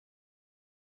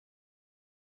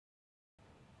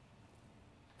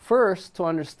first, to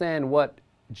understand what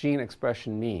gene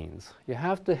expression means, you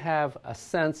have to have a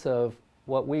sense of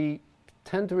what we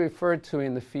tend to refer to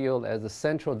in the field as the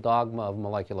central dogma of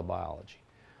molecular biology.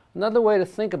 Another way to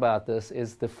think about this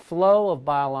is the flow of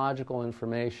biological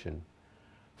information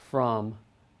from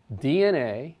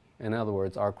DNA, in other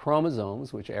words, our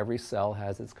chromosomes, which every cell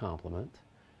has its complement,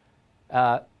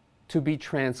 to be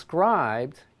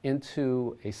transcribed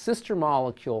into a sister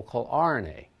molecule called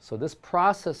RNA. So this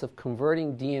process of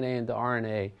converting DNA into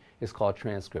RNA is called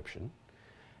transcription.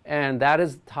 And that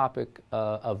is the topic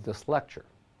of this lecture.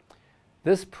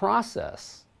 This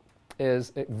process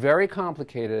is very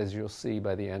complicated, as you'll see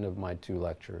by the end of my 2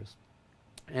 lectures.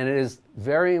 And it is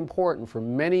very important for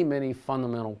many, many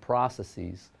fundamental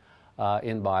processes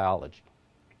in biology.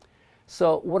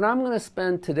 So what I'm going to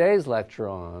spend today's lecture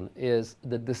on is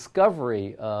the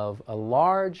discovery of a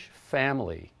large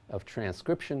family of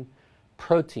transcription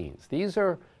proteins. These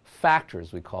are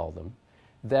factors, we call them,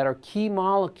 that are key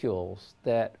molecules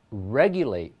that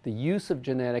regulate the use of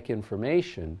genetic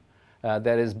information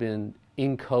that has been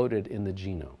encoded in the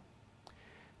genome.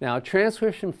 Now,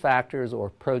 transcription factors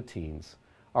or proteins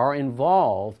are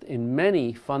involved in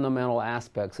many fundamental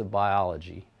aspects of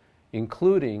biology,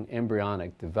 including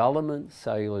embryonic development,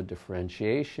 cellular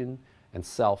differentiation, and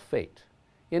cell fate.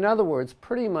 In other words,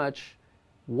 pretty much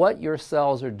what your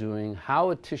cells are doing,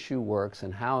 how a tissue works,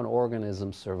 and how an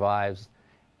organism survives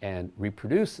and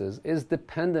reproduces is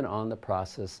dependent on the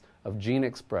process of gene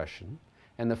expression.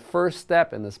 And the first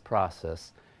step in this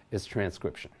process is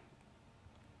transcription.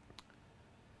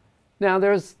 Now,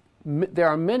 there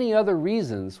are many other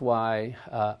reasons why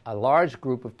a large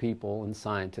group of people and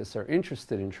scientists are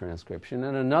interested in transcription,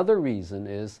 and another reason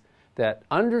is that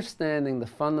understanding the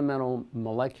fundamental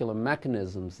molecular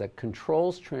mechanisms that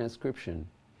controls transcription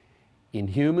in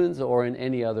humans or in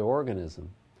any other organism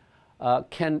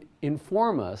can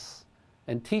inform us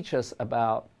and teach us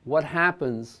about what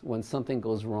happens when something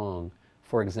goes wrong,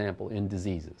 for example, in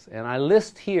diseases. And I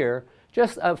list here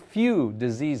just a few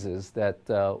diseases that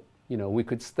we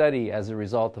could study as a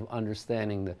result of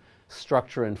understanding the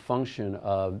structure and function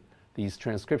of these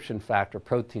transcription factor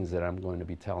proteins that I'm going to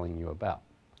be telling you about.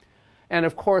 And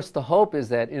of course, the hope is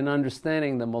that in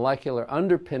understanding the molecular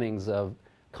underpinnings of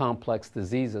complex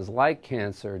diseases like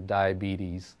cancer,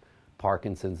 diabetes,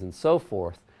 Parkinson's, and so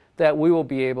forth, that we will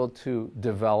be able to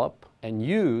develop and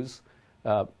use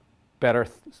better,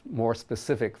 more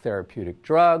specific therapeutic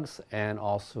drugs, and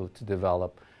also to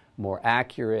develop more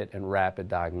accurate and rapid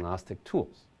diagnostic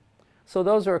tools. So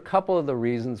those are a couple of the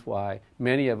reasons why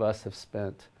many of us have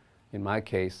spent, in my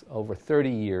case, over 30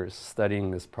 years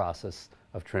studying this process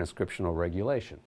of transcriptional regulation.